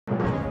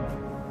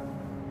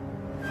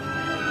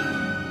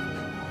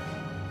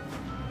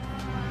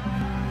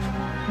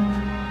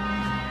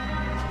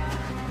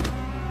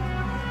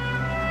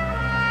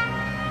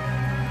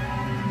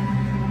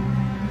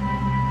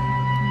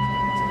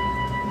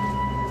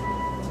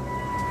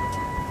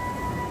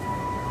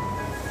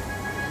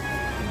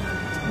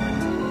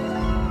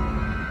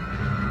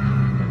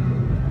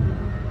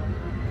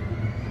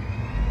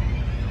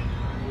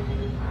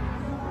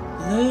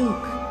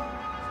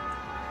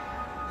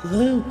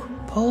Luke,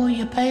 pull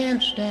your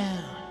pants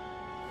down.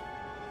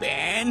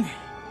 Ben?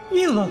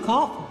 You look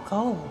awful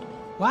cold.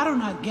 Why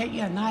don't I get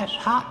you a nice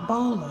hot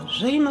bowl of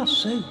Zima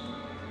soup?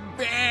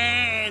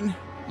 Ben!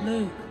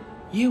 Luke,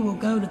 you will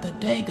go to the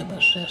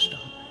Dagobah system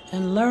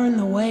and learn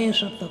the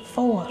ways of the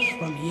Force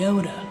from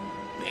Yoda.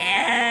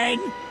 Ben!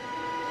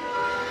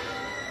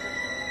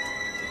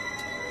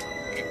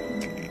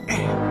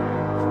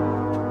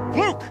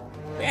 Luke!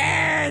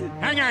 Ben!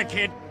 Hang on,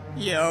 kid.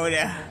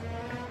 Yoda.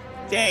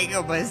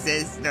 Dagobah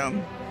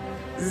system.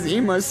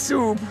 Zima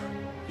soup.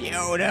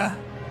 Yoda.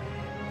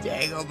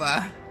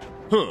 Dagobah.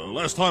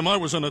 Last time I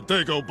was in a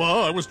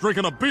Dagobah, I was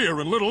drinking a beer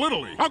in Little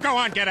Italy. Oh, go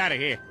on, get out of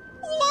here.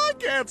 Well, I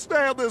can't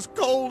stand this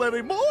cold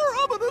anymore.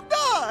 I'm gonna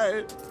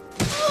die.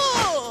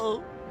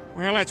 Oh!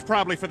 Well, that's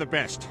probably for the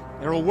best.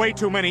 There are way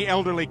too many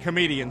elderly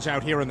comedians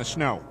out here in the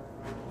snow.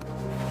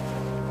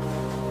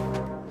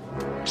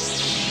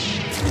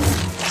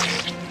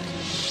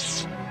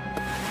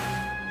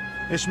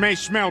 This may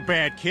smell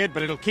bad, kid,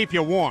 but it'll keep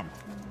you warm.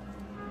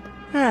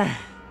 I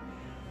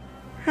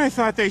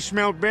thought they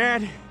smelled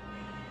bad.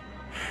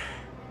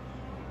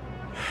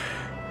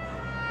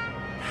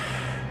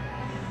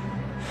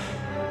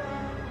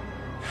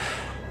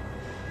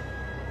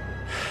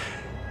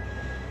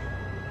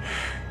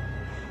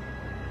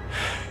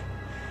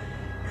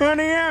 On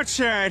the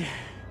outside,